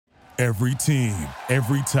Every team,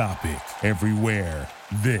 every topic, everywhere.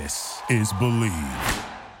 This is Believe.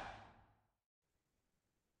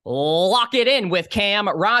 Lock it in with Cam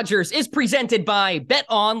Rogers is presented by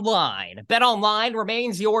BetOnline. BetOnline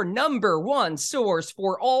remains your number one source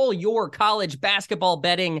for all your college basketball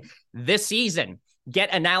betting this season.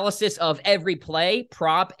 Get analysis of every play,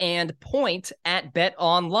 prop, and point at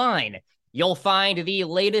BetOnline. You'll find the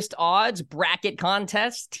latest odds, bracket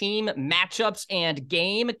contests, team matchups, and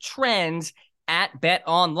game trends at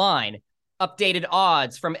BetOnline. Updated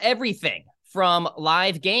odds from everything from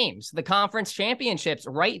live games, the conference championships,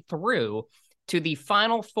 right through to the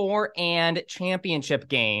Final Four and championship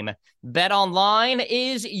game. BetOnline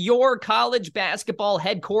is your college basketball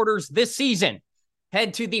headquarters this season.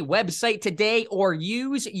 Head to the website today or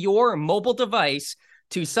use your mobile device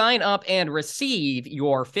to sign up and receive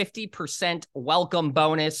your 50% welcome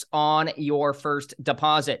bonus on your first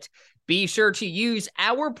deposit. Be sure to use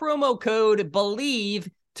our promo code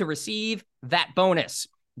BELIEVE to receive that bonus.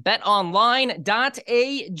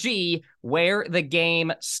 BetOnline.ag, where the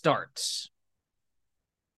game starts.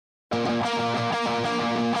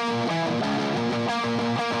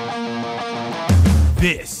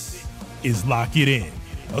 This is Lock It In,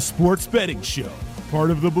 a sports betting show, part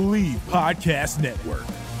of the Believe Podcast Network.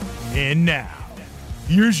 And now,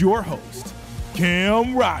 here's your host,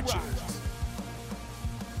 Cam Rogers.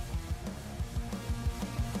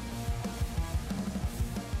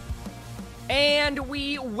 And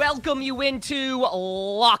we welcome you into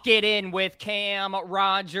Lock It In with Cam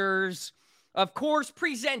Rogers. Of course,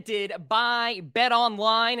 presented by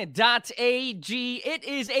BetOnline.ag. It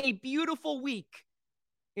is a beautiful week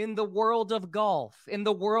in the world of golf, in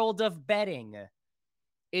the world of betting.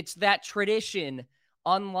 It's that tradition,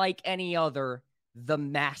 unlike any other, the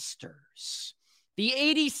Masters. The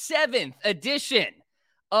 87th edition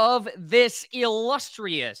of this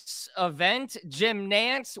illustrious event. Jim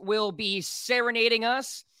Nantz will be serenading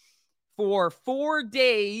us for 4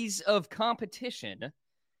 days of competition.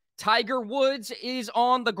 Tiger Woods is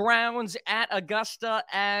on the grounds at Augusta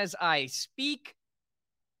as I speak.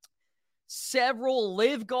 Several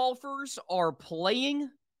live golfers are playing.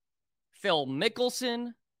 Phil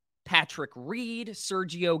Mickelson, Patrick Reed,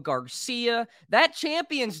 Sergio Garcia. That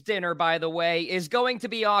Champions Dinner, by the way, is going to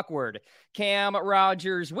be awkward. Cam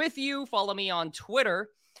Rogers with you. Follow me on Twitter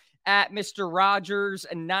at Mr.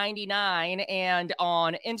 Rogers99 and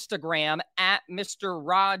on Instagram at Mr.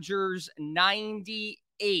 Rogers98.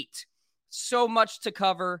 So much to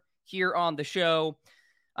cover here on the show.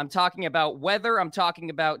 I'm talking about weather. I'm talking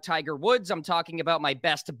about Tiger Woods. I'm talking about my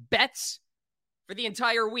best bets for the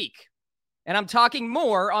entire week. And I'm talking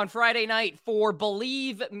more on Friday night for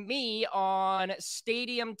Believe Me on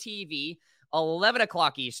Stadium TV, 11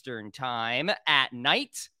 o'clock Eastern time at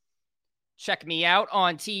night. Check me out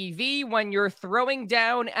on TV when you're throwing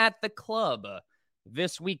down at the club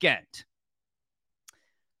this weekend.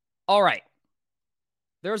 All right.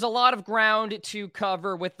 There's a lot of ground to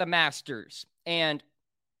cover with the Masters. And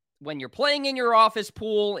when you're playing in your office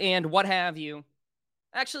pool and what have you,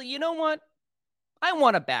 actually, you know what? I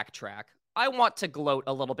want to backtrack. I want to gloat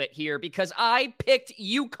a little bit here because I picked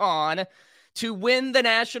UConn to win the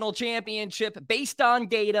national championship based on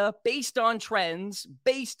data, based on trends,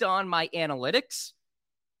 based on my analytics.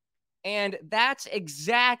 And that's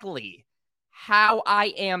exactly how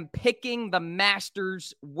I am picking the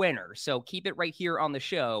Masters winner. So keep it right here on the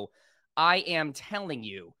show. I am telling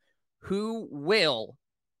you who will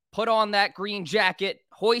put on that green jacket,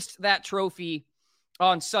 hoist that trophy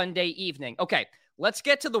on Sunday evening. Okay. Let's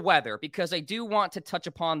get to the weather because I do want to touch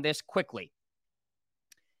upon this quickly.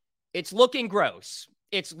 It's looking gross.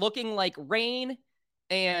 It's looking like rain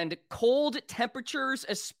and cold temperatures,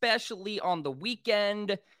 especially on the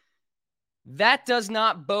weekend. That does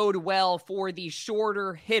not bode well for the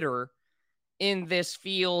shorter hitter in this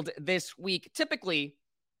field this week. Typically,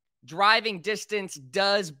 driving distance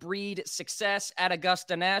does breed success at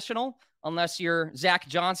Augusta National, unless you're Zach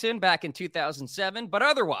Johnson back in 2007. But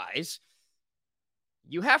otherwise,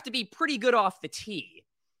 you have to be pretty good off the tee.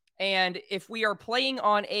 And if we are playing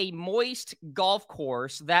on a moist golf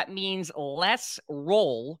course, that means less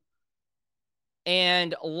roll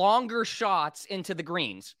and longer shots into the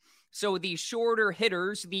greens. So the shorter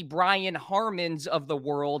hitters, the Brian Harmons of the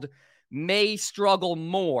world, may struggle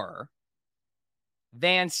more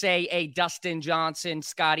than, say, a Dustin Johnson,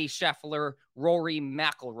 Scotty Scheffler, Rory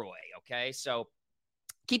McIlroy, okay? So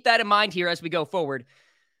keep that in mind here as we go forward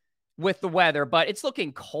with the weather. But it's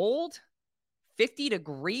looking cold, 50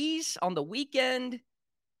 degrees on the weekend.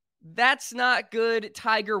 That's not good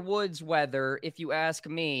Tiger Woods weather, if you ask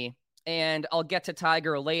me. and I'll get to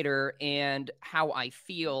Tiger later and how I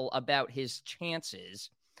feel about his chances.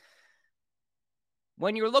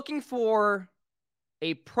 When you're looking for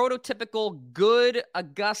a prototypical good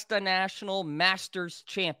Augusta National Masters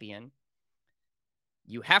champion,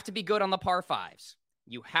 you have to be good on the par fives.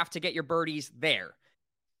 You have to get your birdies there.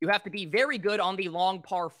 You have to be very good on the long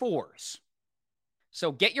par fours.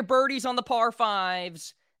 So get your birdies on the par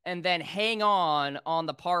fives and then hang on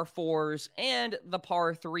the par fours and the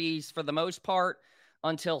par threes for the most part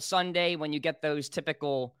until Sunday when you get those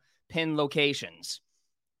typical pin locations.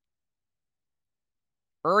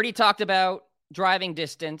 Already talked about driving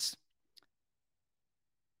distance,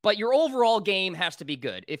 but your overall game has to be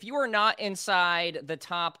good. If you are not inside the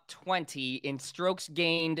top 20 in strokes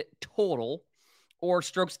gained total or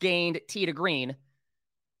strokes gained tee to green,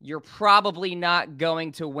 you're probably not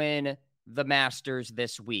going to win the Masters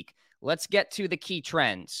this week. Let's get to the key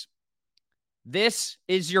trends. This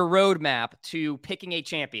is your roadmap to picking a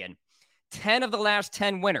champion. 10 of the last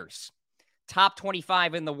 10 winners, top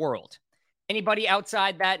 25 in the world. Anybody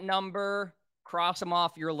outside that number, cross them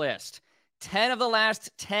off your list. 10 of the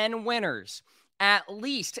last 10 winners, at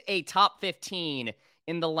least a top 15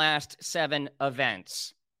 in the last 7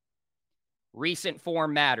 events. Recent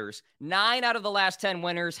form matters. 9 out of the last 10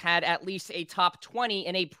 winners had at least a top 20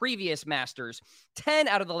 in a previous Masters. 10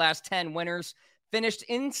 out of the last 10 winners finished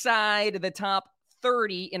inside the top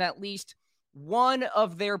 30 in at least one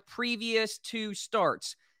of their previous 2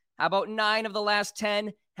 starts. How about 9 of the last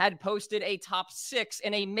 10 had posted a top 6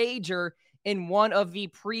 in a major in one of the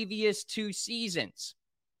previous 2 seasons?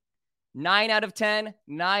 9 out of 10,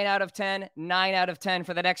 9 out of 10, 9 out of 10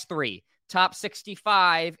 for the next 3. Top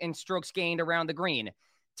 65 in strokes gained around the green.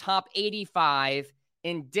 Top 85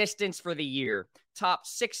 in distance for the year. Top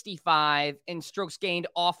 65 in strokes gained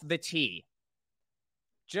off the tee.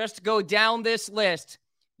 Just go down this list.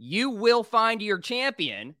 You will find your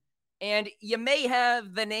champion, and you may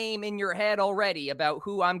have the name in your head already about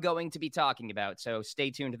who I'm going to be talking about, so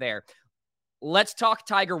stay tuned there. Let's talk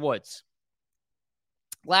Tiger Woods.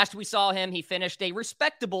 Last we saw him, he finished a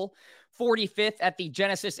respectable 45th at the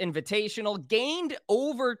Genesis Invitational, gained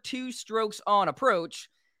over 2 strokes on approach.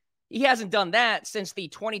 He hasn't done that since the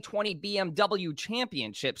 2020 BMW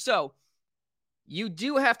Championship. So you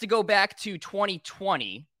do have to go back to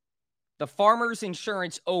 2020, the Farmers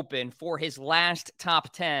Insurance Open, for his last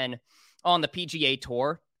top 10 on the PGA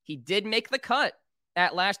Tour. He did make the cut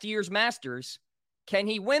at last year's Masters. Can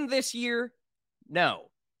he win this year?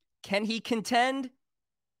 No. Can he contend?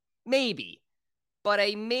 Maybe. But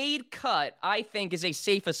a made cut, I think, is a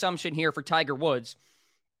safe assumption here for Tiger Woods.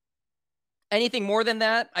 Anything more than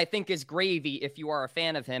that, I think, is gravy if you are a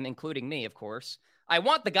fan of him, including me, of course. I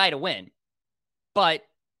want the guy to win, but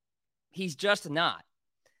he's just not.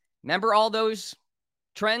 Remember all those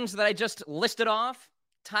trends that I just listed off?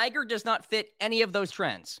 Tiger does not fit any of those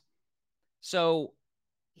trends. So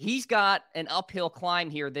he's got an uphill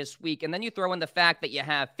climb here this week. And then you throw in the fact that you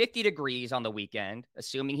have 50 degrees on the weekend,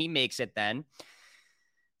 assuming he makes it then.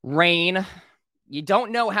 Rain. You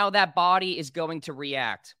don't know how that body is going to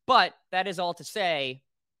react. But that is all to say,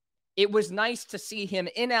 it was nice to see him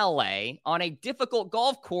in LA on a difficult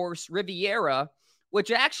golf course, Riviera, which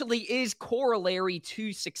actually is corollary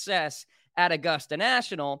to success at Augusta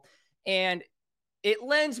National. And it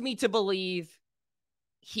lends me to believe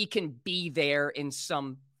he can be there in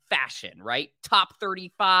some fashion, right? Top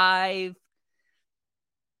 35,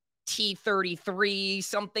 T33,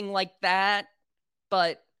 something like that.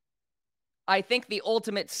 But I think the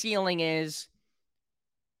ultimate ceiling is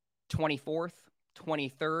 24th,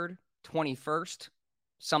 23rd, 21st,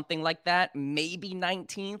 something like that, maybe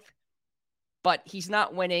 19th. But he's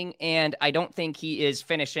not winning, and I don't think he is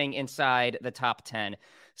finishing inside the top 10.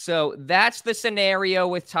 So that's the scenario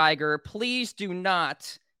with Tiger. Please do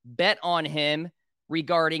not bet on him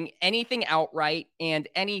regarding anything outright and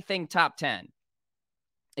anything top 10.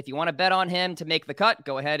 If you want to bet on him to make the cut,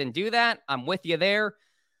 go ahead and do that. I'm with you there.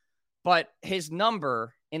 But his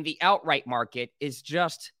number in the outright market is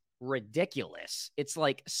just ridiculous. It's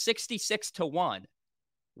like 66-1.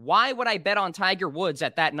 Why would I bet on Tiger Woods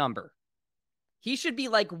at that number? He should be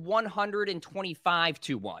like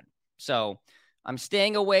 125-1. So I'm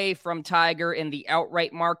staying away from Tiger in the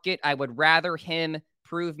outright market. I would rather him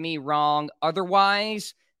prove me wrong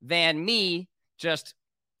otherwise than me just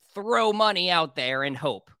throw money out there and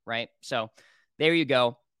hope, right? So there you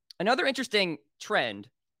go. Another interesting trend.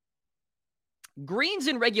 Greens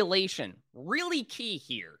in regulation, really key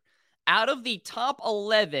here. Out of the top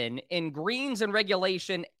 11 in greens in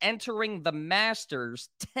regulation entering the Masters,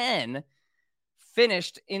 10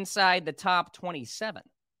 finished inside the top 27.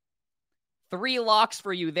 3 locks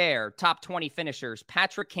for you there, top 20 finishers.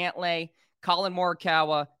 Patrick Cantlay, Collin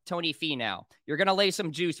Morikawa, Tony Finau. You're going to lay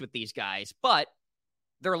some juice with these guys, but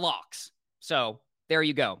they're locks. So there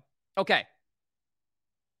you go. Okay.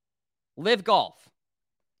 Live Golf.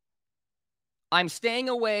 I'm staying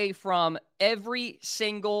away from every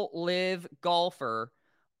single live golfer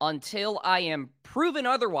until I am proven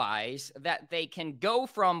otherwise that they can go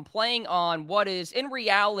from playing on what is in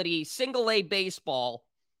reality single A baseball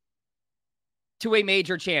to a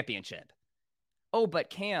major championship. Oh, but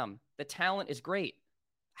Cam, the talent is great.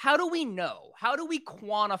 How do we know? How do we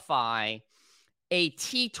quantify a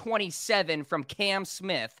T27 from Cam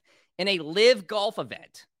Smith in a live golf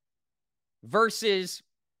event versus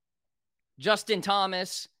Justin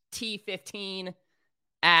Thomas T15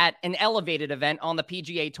 at an elevated event on the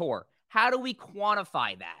PGA Tour? How do we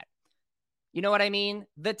quantify that? You know what I mean?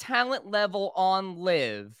 The talent level on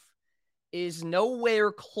live is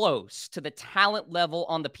nowhere close to the talent level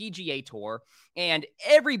on the PGA Tour, and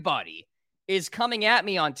everybody is coming at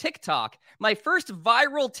me on TikTok. My first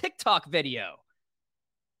viral TikTok video.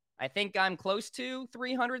 I think I'm close to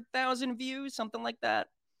 300,000 views, something like that.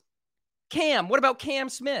 Cam, what about Cam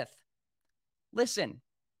Smith? Listen,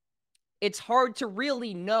 it's hard to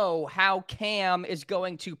really know how Cam is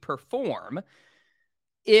going to perform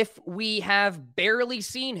if we have barely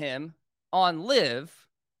seen him on live,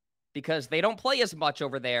 because they don't play as much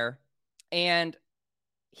over there, and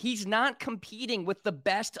he's not competing with the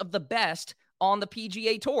best of the best on the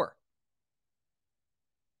PGA Tour.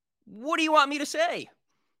 What do you want me to say?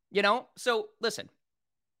 You know, so listen,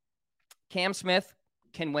 Cam Smith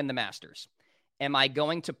can win the Masters. Am I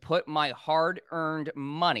going to put my hard-earned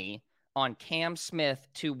money on Cam Smith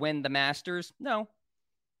to win the Masters? No.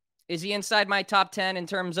 Is he inside my top 10 in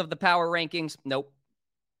terms of the power rankings? Nope.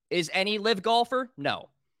 Is any live golfer? No.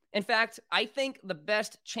 In fact, I think the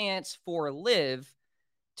best chance for live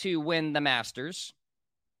to win the Masters,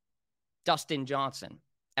 Dustin Johnson.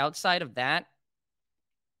 Outside of that,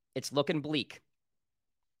 it's looking bleak.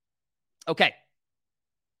 Okay.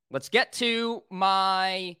 Let's get to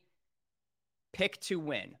my pick to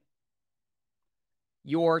win.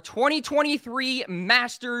 Your 2023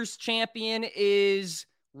 Masters champion is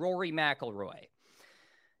Rory McIlroy.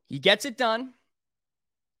 He gets it done,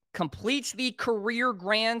 completes the career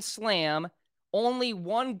Grand Slam. Only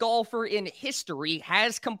one golfer in history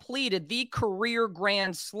has completed the career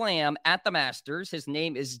Grand Slam at the Masters. His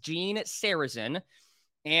name is Gene Sarazen,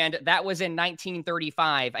 and that was in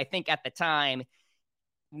 1935. I think at the time,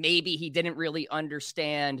 maybe he didn't really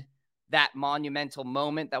understand that monumental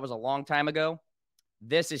moment. That was a long time ago.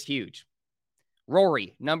 This is huge.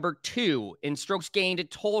 Rory, number 2 in strokes gained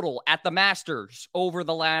total at the Masters over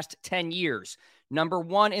the last 10 years. Number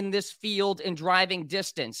 1 in this field in driving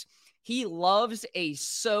distance. He loves a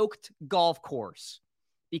soaked golf course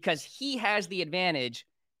because he has the advantage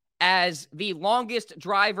as the longest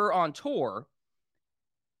driver on tour.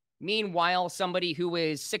 Meanwhile, somebody who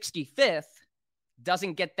is 65th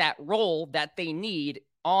doesn't get that role that they need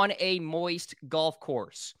on a moist golf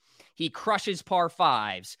course. He crushes par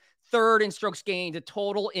 5s, 3rd in strokes gained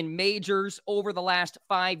total in majors over the last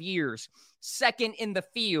 5 years, 2nd in the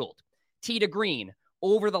field, tee to green,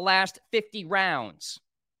 over the last 50 rounds.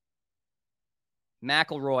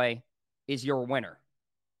 McIlroy is your winner.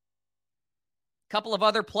 Couple of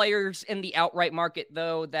other players in the outright market,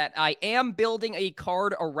 though, that I am building a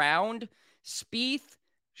card around. Spieth,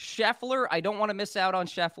 Scheffler. I don't want to miss out on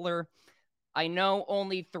Scheffler. I know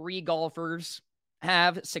only 3 golfers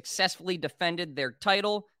have successfully defended their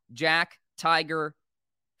title, Jack, Tiger,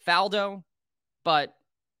 Faldo, but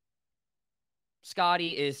Scotty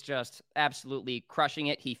is just absolutely crushing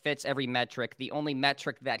it. He fits every metric. The only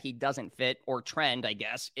metric that he doesn't fit, or trend, I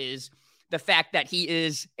guess, is the fact that he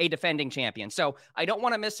is a defending champion. So I don't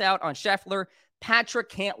want to miss out on Scheffler. Patrick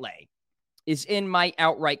Cantlay is in my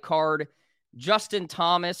outright card. Justin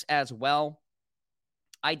Thomas as well.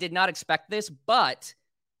 I did not expect this, but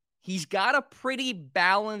he's got a pretty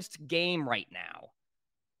balanced game right now.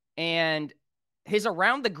 And his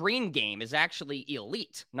around the green game is actually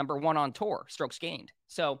elite. Number 1 on tour, strokes gained.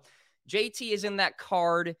 So JT is in that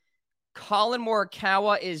card. Collin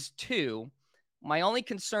Morikawa is 2. My only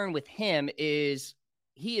concern with him is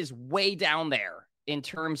he is way down there in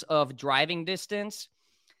terms of driving distance.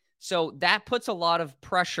 So that puts a lot of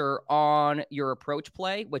pressure on your approach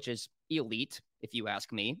play, which is elite, if you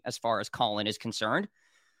ask me, as far as Collin is concerned.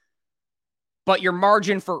 But your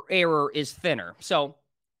margin for error is thinner. So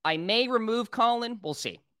I may remove Collin. We'll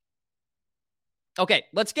see. Okay,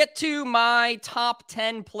 let's get to my top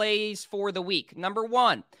 10 plays for the week. Number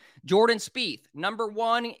 1, Jordan Spieth. Number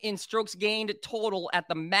 1 in strokes gained total at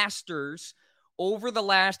the Masters over the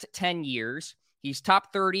last 10 years, he's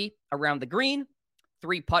top 30 around the green,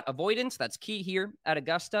 3-putt avoidance, that's key here at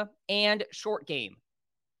Augusta, and short game.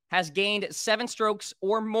 Has gained 7 strokes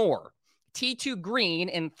or more. T2 green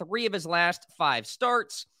in 3 of his last 5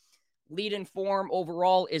 starts. Lead in form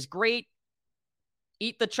overall is great.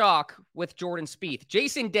 Eat the chalk with Jordan Spieth.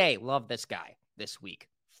 Jason Day, love this guy this week.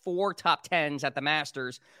 4 top 10s at the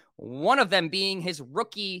Masters, one of them being his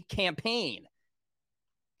rookie campaign.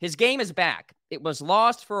 His game is back. It was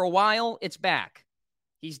lost for a while. It's back.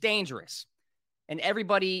 He's dangerous. And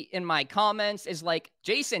everybody in my comments is like,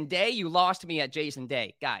 Jason Day, you lost me at Jason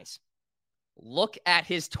Day. Guys, look at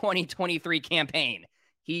his 2023 campaign.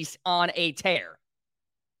 He's on a tear.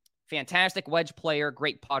 Fantastic wedge player,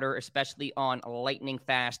 great putter, especially on lightning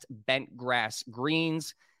fast bent grass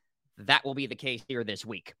greens. That will be the case here this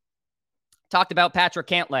week. Talked about Patrick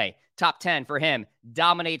Cantlay, top 10 for him.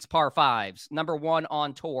 Dominates par 5s, number 1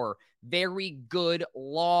 on tour. Very good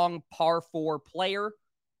long par 4 player.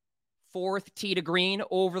 4th tee to green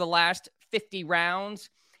over the last 50 rounds.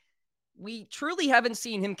 We truly haven't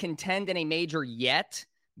seen him contend in a major yet,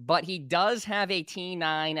 but he does have a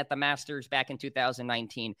T9 at the Masters back in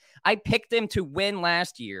 2019. I picked him to win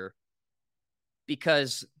last year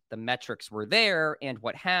because the metrics were there and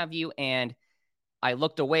what have you, and I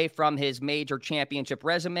looked away from his major championship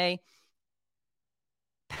resume.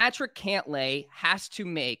 Patrick Cantlay has to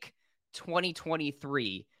make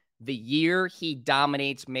 2023 the year he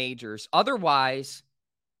dominates majors. Otherwise,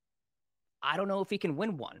 I don't know if he can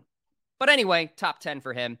win one. But anyway, top 10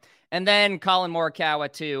 for him. And then Colin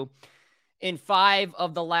Morikawa, too. In 5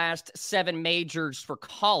 of the last 7 majors for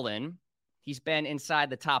Colin, he's been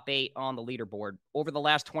inside the top 8 on the leaderboard. Over the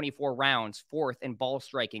last 24 rounds, 4th in ball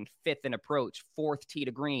striking, 5th in approach, 4th tee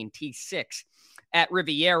to green, T6 at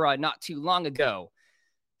Riviera not too long ago.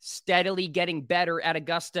 Steadily getting better at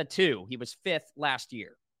Augusta, too. He was 5th last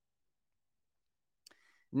year.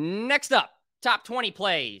 Next up, top 20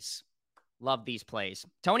 plays. Love these plays.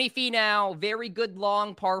 Tony Finau, very good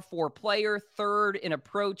long par 4 player, 3rd in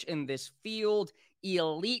approach in this field,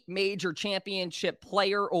 elite major championship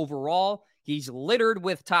player overall. He's littered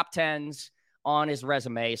with top 10s on his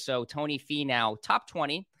resume. So Tony Finau, top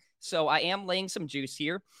 20. So I am laying some juice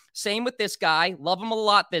here. Same with this guy. Love him a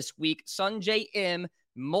lot this week. Sungjae Im,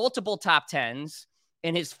 multiple top 10s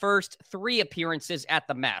in his first 3 appearances at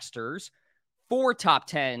the Masters. 4 top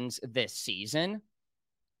 10s this season.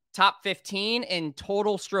 Top 15 in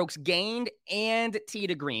total strokes gained and tee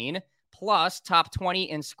to green, plus top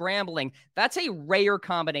 20 in scrambling. That's a rare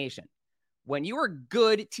combination. When you are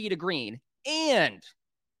good tee to green and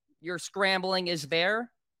your scrambling is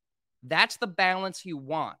there, that's the balance you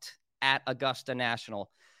want at Augusta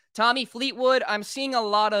National. Tommy Fleetwood, I'm seeing a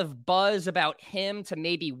lot of buzz about him to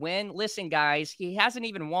maybe win. Listen, guys, he hasn't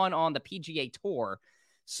even won on the PGA Tour.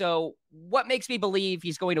 So what makes me believe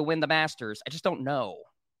he's going to win the Masters? I just don't know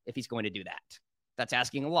if he's going to do that. That's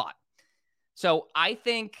asking a lot. So I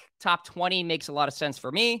think top 20 makes a lot of sense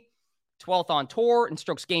for me. 12th on tour in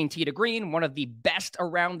strokes gained tee to green, one of the best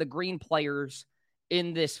around the green players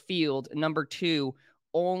in this field. Number 2,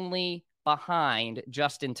 only behind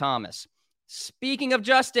Justin Thomas. Speaking of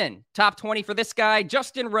Justin, top 20 for this guy,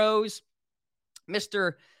 Justin Rose,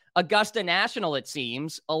 Mr. Augusta National, it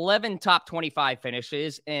seems. 11 top 25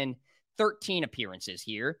 finishes and 13 appearances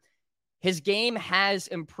here. His game has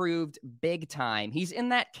improved big time. He's in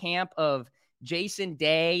that camp of Jason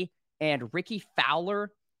Day and Ricky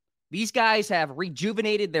Fowler. These guys have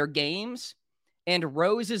rejuvenated their games, and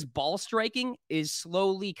Rose's ball striking is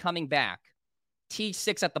slowly coming back.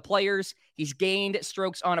 T6 at the Players. He's gained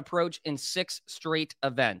strokes on approach in 6 straight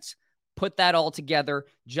events. Put that all together,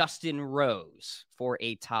 Justin Rose for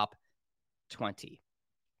a top 20.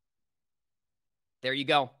 There you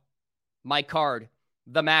go. My card,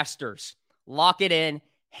 the Masters. Lock it in,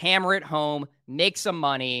 hammer it home, make some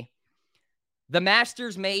money. The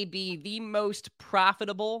Masters may be the most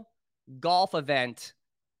profitable golf event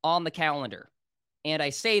on the calendar. And I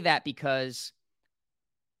say that because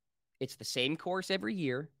it's the same course every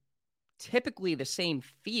year, typically the same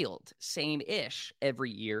field, same-ish every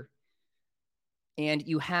year. And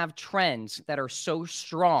you have trends that are so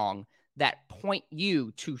strong that point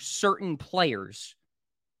you to certain players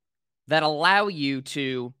that allow you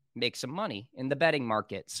to make some money in the betting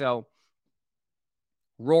market. So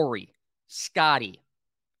Rory, Scotty,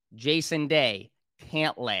 Jason Day,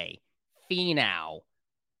 Cantlay, Finau,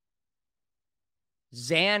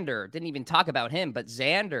 Xander, didn't even talk about him, but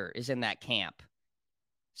Xander is in that camp.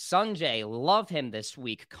 Sungjae, love him this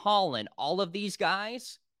week. Colin, all of these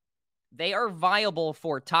guys, they are viable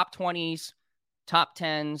for top 20s, top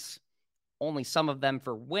 10s, only some of them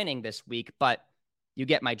for winning this week, but You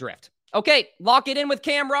get my drift. Okay, lock it in with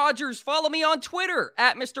Cam Rogers. Follow me on Twitter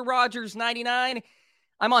at Mr. Rogers99.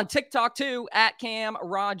 I'm on TikTok too at Cam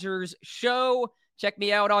Rogers Show. Check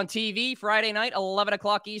me out on TV Friday night, 11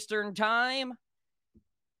 o'clock Eastern time.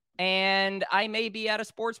 And I may be at a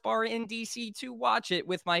sports bar in DC to watch it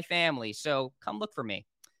with my family. So come look for me.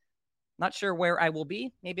 Not sure where I will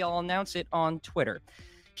be. Maybe I'll announce it on Twitter.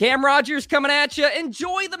 Cam Rogers coming at you.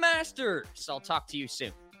 Enjoy the Masters. I'll talk to you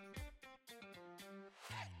soon.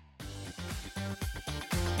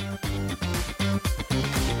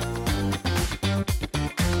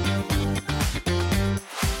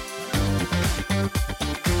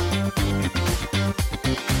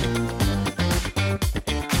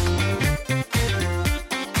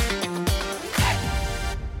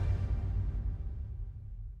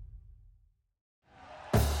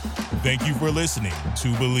 Thank you for listening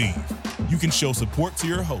to Believe. You can show support to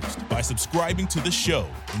your host by subscribing to the show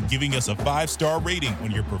and giving us a 5-star rating on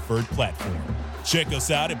your preferred platform. Check us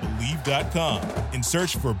out at Believe.com and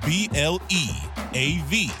search for BLEAV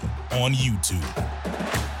on YouTube.